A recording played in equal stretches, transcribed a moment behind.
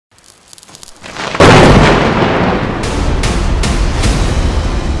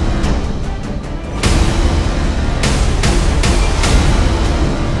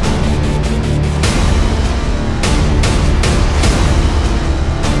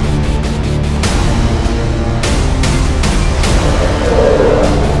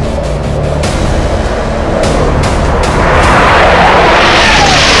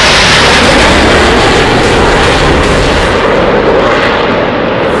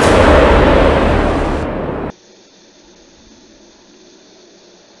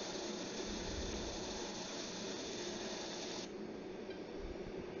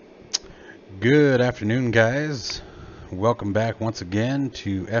Good afternoon, guys. Welcome back once again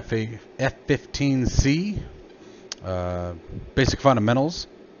to F-15C Basic Fundamentals,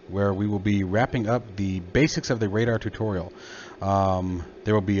 where we will be wrapping up the basics of the radar tutorial.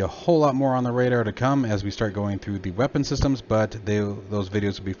 There will be a whole lot more on the radar to come as we start going through the weapon systems, but those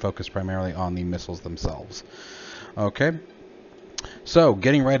videos will be focused primarily on the missiles themselves. Okay. So,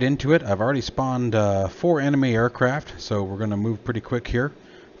 getting right into it, I've already spawned 4 enemy aircraft, so we're going to move pretty quick here.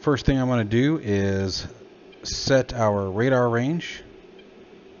 First thing I want to do is set our radar range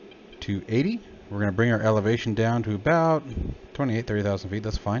to 80. We're going to bring our elevation down to about 30,000 feet.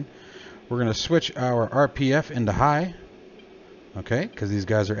 That's fine. We're going to switch our RPF into high, okay, because these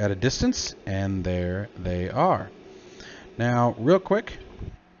guys are at a distance, and there they are. Now, real quick,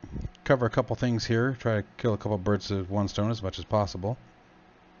 cover a couple things here. Try to kill a couple birds with one stone as much as possible.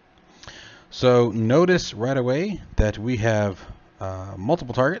 So, notice right away that we have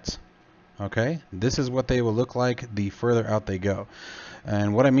multiple targets. Okay, this is what they will look like the further out they go.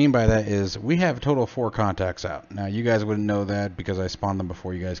 And what I mean by that is we have a total of 4 contacts out. Now you guys wouldn't know that because I spawned them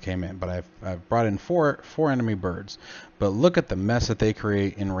before you guys came in, but I've brought in four enemy birds. But look at the mess that they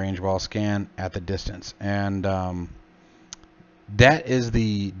create in range while scan at the distance. And that is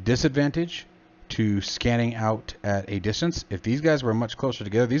the disadvantage to scanning out at a distance. If these guys were much closer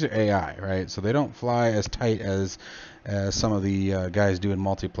together, these are AI, right? So they don't fly as tight as some of the guys do in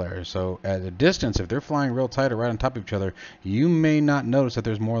multiplayer. So at a distance, if they're flying real tight or right on top of each other, you may not notice that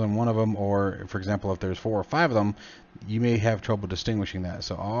there's more than one of them, or for example, if there's 4 or 5 of them, you may have trouble distinguishing that.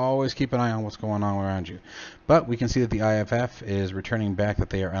 So always keep an eye on what's going on around you. But we can see that the IFF is returning back that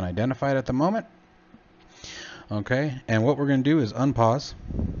they are unidentified at the moment. Okay, and what we're going to do is unpause.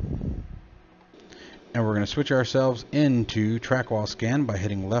 And we're going to switch ourselves into track while scan by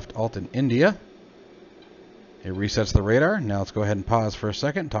hitting left alt in India. It resets the radar. Now let's go ahead and pause for a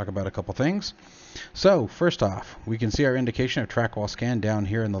second and talk about a couple things. So first off, we can see our indication of track while scan down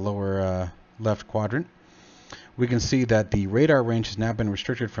here in the lower left quadrant. We can see that the radar range has now been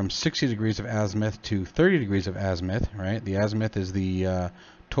restricted from 60 degrees of azimuth to 30 degrees of azimuth, right? The azimuth is the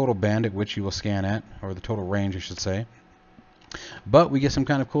total band at which you will scan at, or the total range I should say. But we get some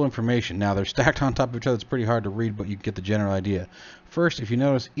kind of cool information. Now they're stacked on top of each other. It's pretty hard to read, but you get the general idea. First, if you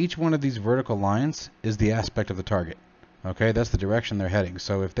notice, each one of these vertical lines is the aspect of the target. Okay, that's the direction they're heading.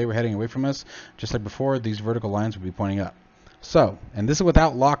 So if they were heading away from us, just like before, these vertical lines would be pointing up. So, and this is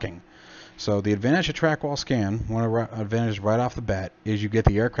without locking. So the advantage of track while scan, one of the advantages right off the bat, is you get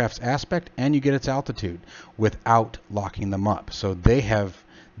the aircraft's aspect and you get its altitude without locking them up. So they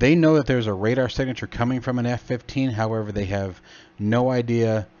know that there's a radar signature coming from an F-15, however, they have no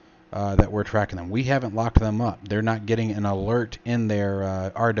idea that we're tracking them. We haven't locked them up. They're not getting an alert in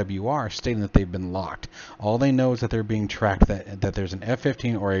their RWR stating that they've been locked. All they know is that they're being tracked, that there's an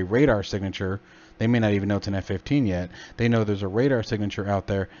F-15 or a radar signature. They may not even know it's an F-15 yet. They know there's a radar signature out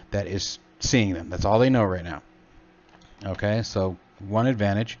there that is seeing them. That's all they know right now. Okay, so one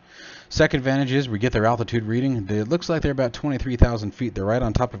advantage. Second advantage is we get their altitude reading. It looks like they're about 23,000 feet. They're right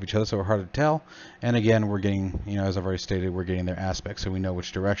on top of each other, so we're hard to tell. And again, we're getting, as I've already stated, we're getting their aspect, so we know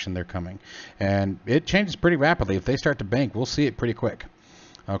which direction they're coming. And it changes pretty rapidly. If they start to bank, we'll see it pretty quick.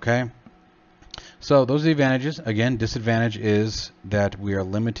 Okay? So those are the advantages. Again, disadvantage is that we are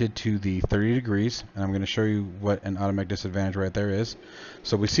limited to the 30 degrees. And I'm going to show you what an automatic disadvantage right there is.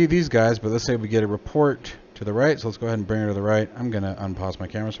 So we see these guys, but let's say we get a report to the right, so let's go ahead and bring her to the right. I'm going to unpause my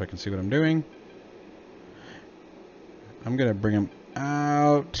camera so I can see what I'm doing. I'm going to bring them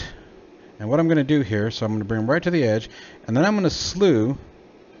out. And what I'm going to do here, so I'm going to bring them right to the edge, and then I'm going to slew,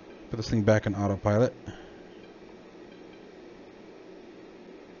 put this thing back in autopilot.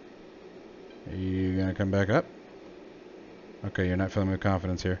 Are you going to come back up? Okay, you're not filling me with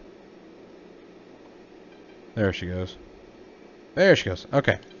confidence here. There she goes. There she goes.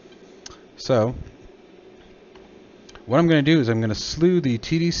 Okay. So what I'm going to do is I'm going to slew the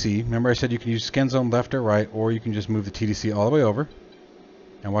TDC. Remember I said you can use scan zone left or right, or you can just move the TDC all the way over.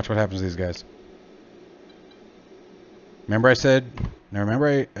 And watch what happens to these guys. Remember I said,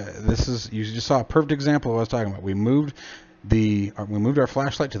 this is, you just saw a perfect example of what I was talking about. We moved our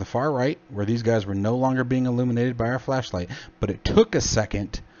flashlight to the far right, where these guys were no longer being illuminated by our flashlight. But it took a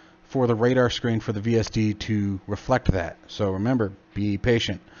second for the radar screen for the VSD to reflect that. So remember, be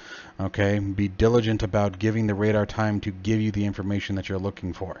patient. Okay, be diligent about giving the radar time to give you the information that you're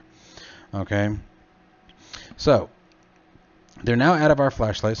looking for. Okay, so they're now out of our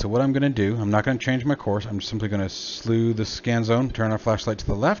flashlight. So what I'm going to do, I'm not going to change my course. I'm simply going to slew the scan zone, turn our flashlight to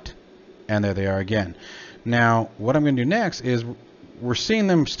the left, and there they are again. Now, what I'm going to do next is we're seeing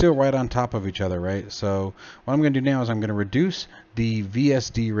them still right on top of each other, right? So what I'm going to do now is I'm going to reduce the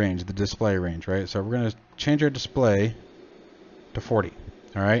VSD range, the display range, right? So we're going to change our display to 40.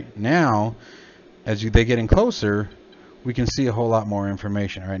 All right. Now, as they get in closer, we can see a whole lot more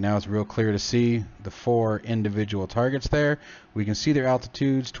information. All right. Now it's real clear to see the 4 individual targets there. We can see their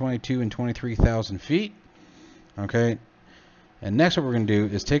altitudes, 22 and 23,000 feet. Okay. And next, what we're going to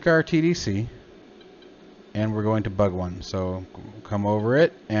do is take our TDC, and we're going to bug one. So come over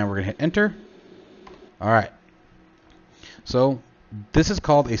it, and we're going to hit enter. All right. So this is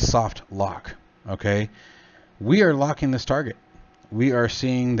called a soft lock. Okay. We are locking this target. We are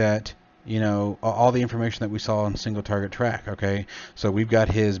seeing that, you know, all the information that we saw on single target track. Okay. So we've got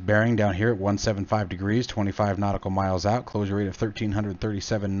his bearing down here at 175 degrees, 25 nautical miles out, closure rate of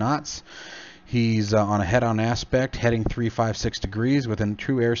 1,337 knots. He's on a head-on aspect, heading 356 degrees with a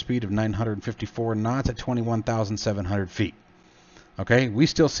true airspeed of 954 knots at 21,700 feet. Okay, we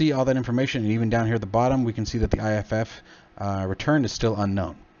still see all that information, and even down here at the bottom, we can see that the IFF return is still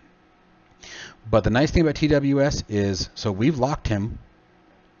unknown. But the nice thing about TWS is, so we've locked him,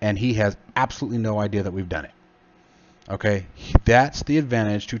 and he has absolutely no idea that we've done it. Okay, that's the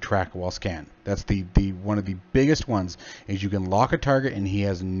advantage to track while scan. That's the one of the biggest ones, is you can lock a target and he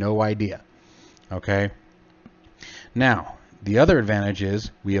has no idea. Okay. Now, the other advantage is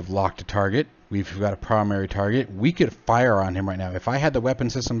we have locked a target. We've got a primary target. We could fire on him right now. If I had the weapon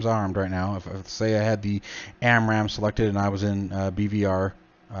systems armed right now, if say I had the Amram selected and I was in BVR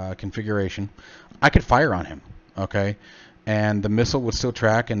configuration, I could fire on him. Okay. And the missile would still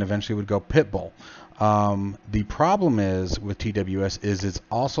track and eventually would go pit bull. The problem is with TWS is it's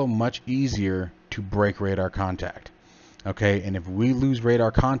also much easier to break radar contact. Okay, and if we lose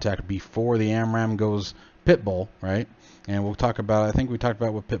radar contact before the Amram goes pit bull, right? And we'll talk about, I think we talked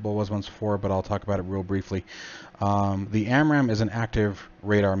about what pit bull was once before, but I'll talk about it real briefly. The Amram is an active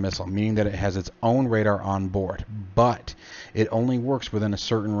radar missile, meaning that it has its own radar on board, but it only works within a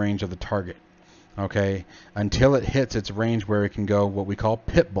certain range of the target. Okay, until it hits its range where it can go what we call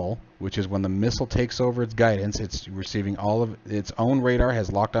pit bull, which is when the missile takes over its guidance, it's receiving all of its own radar,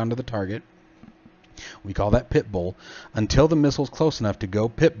 has locked onto the target. We call that pit bull. Until the missile's close enough to go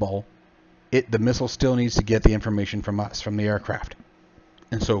pit bull, the missile still needs to get the information from us, from the aircraft.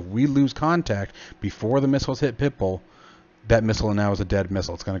 And so if we lose contact before the missiles hit pit bull, that missile now is a dead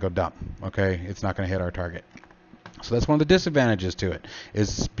missile. It's going to go dumb. Okay, it's not going to hit our target. So that's one of the disadvantages to it,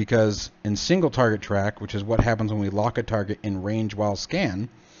 is because in single target track, which is what happens when we lock a target in range while scan,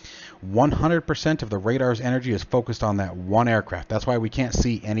 100% of the radar's energy is focused on that one aircraft. That's why we can't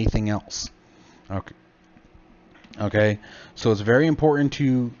see anything else. Okay, so it's very important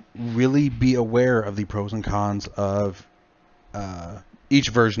to really be aware of the pros and cons of each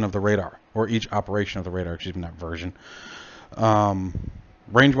version of the radar, or each operation of the radar, excuse me, not version.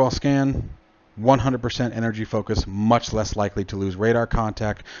 Range while scan, 100% energy focus, much less likely to lose radar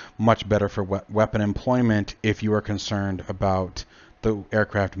contact, much better for weapon employment if you are concerned about the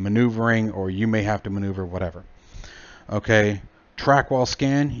aircraft maneuvering, or you may have to maneuver, whatever. Okay. Track while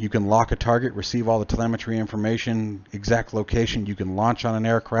scan, you can lock a target, receive all the telemetry information, exact location. You can launch on an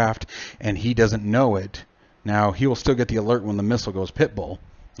aircraft, and he doesn't know it. Now, he will still get the alert when the missile goes pit bull.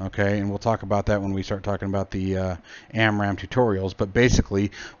 Okay, and we'll talk about that when we start talking about the AMRAM tutorials. But basically,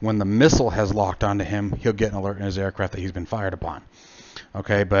 when the missile has locked onto him, he'll get an alert in his aircraft that he's been fired upon.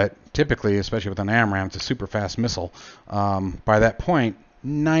 Okay, but typically, especially with an AMRAM, it's a super fast missile. By that point,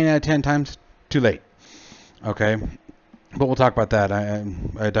 9 out of 10 times, too late. Okay. But we'll talk about that.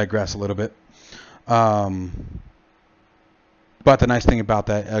 I digress a little bit. But the nice thing about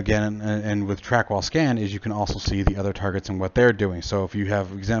that, again, and with track while scan, is you can also see the other targets and what they're doing. So if you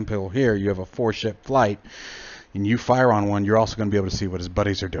have, example here, you have a 4-ship flight, and you fire on one, you're also going to be able to see what his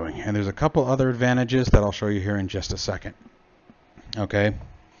buddies are doing. And there's a couple other advantages that I'll show you here in just a second. Okay.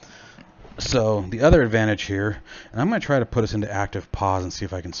 So the other advantage here, and I'm going to try to put us into active pause and see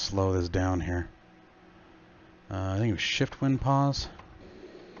if I can slow this down here. I think it was shift win pause.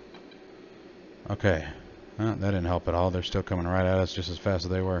 Okay. That didn't help at all. They're still coming right at us just as fast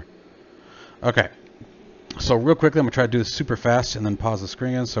as they were. Okay. So real quickly, I'm going to try to do this super fast and then pause the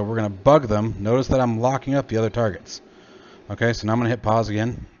screen again. So we're going to bug them. Notice that I'm locking up the other targets. Okay, so now I'm going to hit pause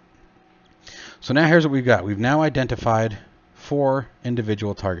again. So now here's what we've got. We've now identified 4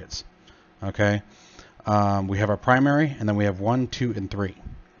 individual targets. Okay. We have our primary, and then we have 1, 2, and 3.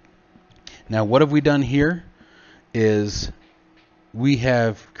 Now what have we done here? Is we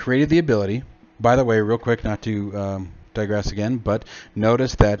have created the ability, by the way, real quick, not to digress again, but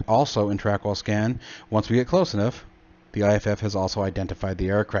notice that also in track while scan, once we get close enough, the IFF has also identified the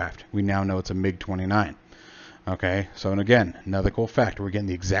aircraft. We now know it's a MiG-29. Okay, so and again, another cool fact, we're getting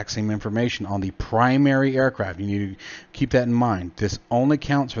the exact same information on the primary aircraft. You need to keep that in mind. This only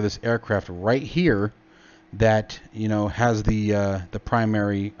counts for this aircraft right here that, you know, has the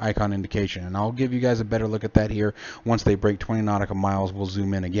primary icon indication. And I'll give you guys a better look at that here once they break 20 nautical miles. We'll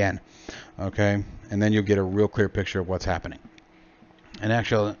zoom in again. Okay, and then you'll get a real clear picture of what's happening. And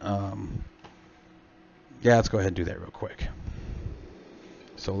actually, yeah, let's go ahead and do that real quick.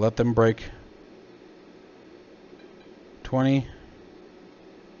 So let them break 20.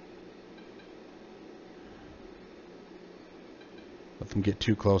 Let them get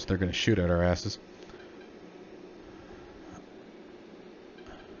too close, they're going to shoot at our asses.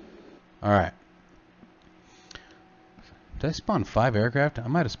 Alright. Did I spawn 5 aircraft? I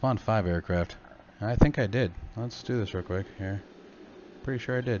might have spawned 5 aircraft. I think I did. Let's do this real quick here. Pretty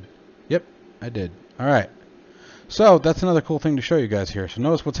sure I did. Yep, I did. Alright. So that's another cool thing to show you guys here. So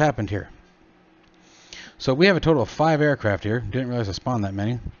notice what's happened here. So we have a total of 5 aircraft here. Didn't realize I spawned that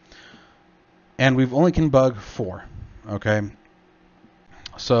many. And we've only can bug 4. Okay.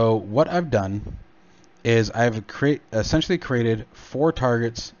 So what I've done is I've essentially created 4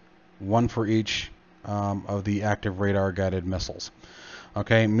 targets, 1 for each of the active radar guided missiles.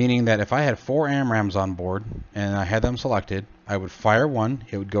 Okay, meaning that if I had 4 AMRAMs on board and I had them selected, I would fire one.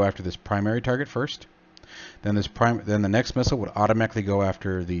 It would go after this primary target first. Then the next missile would automatically go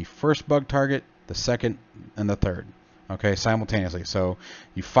after the first bug target, the second, and the third. Okay, simultaneously. So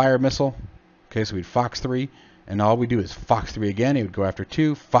you fire a missile. Okay, so we'd Fox 3, and all we do is Fox 3 again. It would go after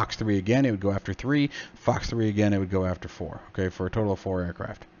 2. Fox 3 again. It would go after 3. Fox 3 again. It would go after 4. Okay, for a total of 4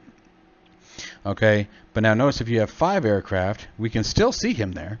 aircraft. Okay, but now notice if you have 5 aircraft, we can still see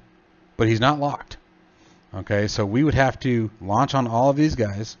him there, but he's not locked. Okay, so we would have to launch on all of these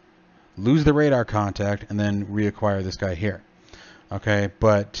guys, lose the radar contact, and then reacquire this guy here. Okay,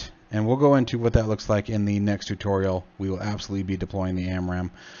 and we'll go into what that looks like in the next tutorial. We will absolutely be deploying the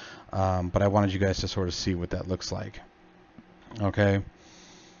AMRAM, but I wanted you guys to sort of see what that looks like. Okay.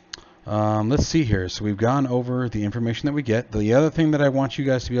 Let's see here. So we've gone over the information that we get. The other thing that I want you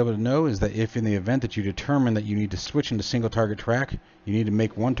guys to be able to know is that if in the event that you determine that you need to switch into single target track, you need to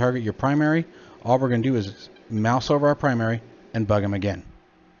make one target your primary, all we're going to do is mouse over our primary and bug him again.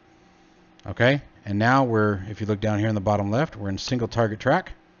 Okay? And now if you look down here in the bottom left, we're in single target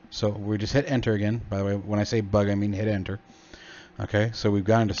track. So we just hit enter again. By the way, when I say bug, I mean hit enter. Okay, so we've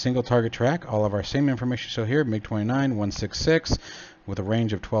gone into single target track. All of our same information show here, MiG-29, 166. With a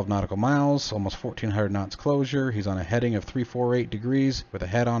range of 12 nautical miles, almost 1,400 knots closure. He's on a heading of 348 degrees with a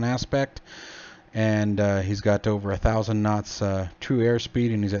head-on aspect. And he's got over 1,000 knots true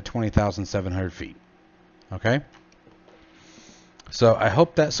airspeed, and he's at 20,700 feet. Okay? So I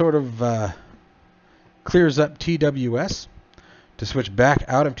hope that sort of clears up TWS. To switch back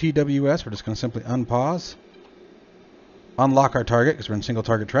out of TWS, we're just going to simply unpause. Unlock our target, because we're in single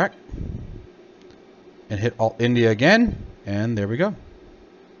target track. And hit Alt India again. And there we go.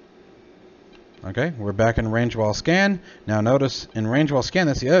 Okay, we're back in range while scan. Now notice in range while scan,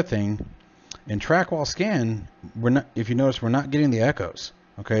 that's the other thing. In track while scan, if you notice, we're not getting the echoes.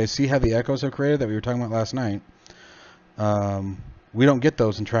 Okay, see how the echoes are created that we were talking about last night? We don't get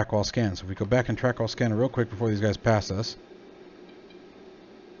those in track while scan. So if we go back in track while scan real quick before these guys pass us.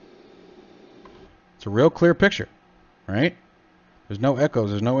 It's a real clear picture, right? There's no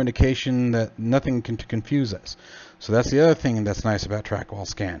echoes. There's no indication that nothing can confuse us. So that's the other thing that's nice about track while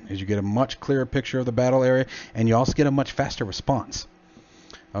scan is you get a much clearer picture of the battle area, and you also get a much faster response.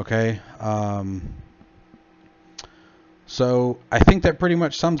 Okay. So I think that pretty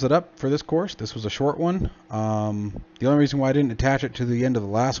much sums it up for this course. This was a short one. The only reason why I didn't attach it to the end of the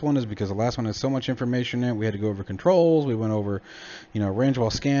last one is because the last one has so much information in it. We had to go over controls. We went over, range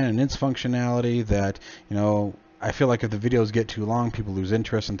while scan and its functionality that, I feel like if the videos get too long, people lose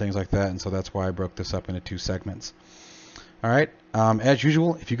interest and things like that, and so that's why I broke this up into 2 segments. All right, as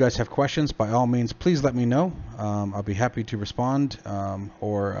usual, if you guys have questions, by all means, please let me know. I'll be happy to respond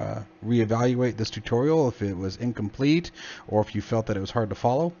or reevaluate this tutorial if it was incomplete or if you felt that it was hard to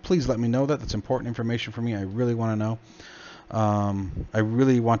follow. Please let me know that. That's important information for me. I really want to know. I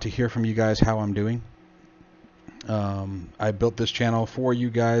really want to hear from you guys how I'm doing. I built this channel for you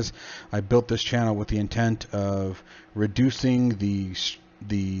guys. I built this channel with the intent of reducing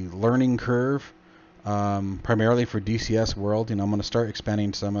the learning curve, primarily for DCS World. I'm going to start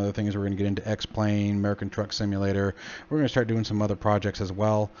expanding some other things. We're going to get into X-Plane, American Truck Simulator. We're going to start doing some other projects as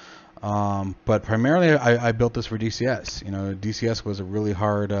well. But primarily, I built this for DCS. DCS was a really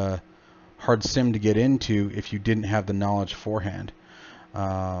hard sim to get into if you didn't have the knowledge beforehand.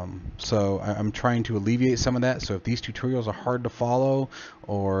 So I'm trying to alleviate some of that. So if these tutorials are hard to follow,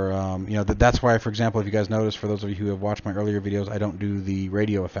 or you know, that's why, for example, if you guys notice, for those of you who have watched my earlier videos, I don't do the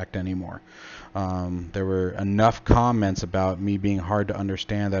radio effect anymore. There were enough comments about me being hard to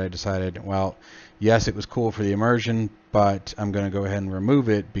understand that I decided, well, yes, it was cool for the immersion, but I'm going to go ahead and remove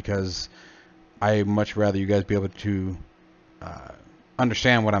it because I much rather you guys be able to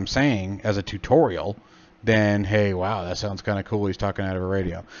understand what I'm saying as a tutorial than, hey, wow, that sounds kind of cool, he's talking out of a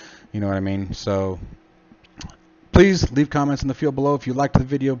radio. You know what I mean? So please leave comments in the field below. If you liked the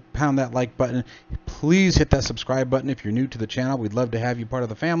video, pound that like button. Please hit that subscribe button if you're new to the channel. We'd love to have you part of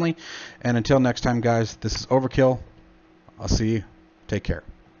the family. And until next time, guys, this is Overkill. I'll see you. Take care.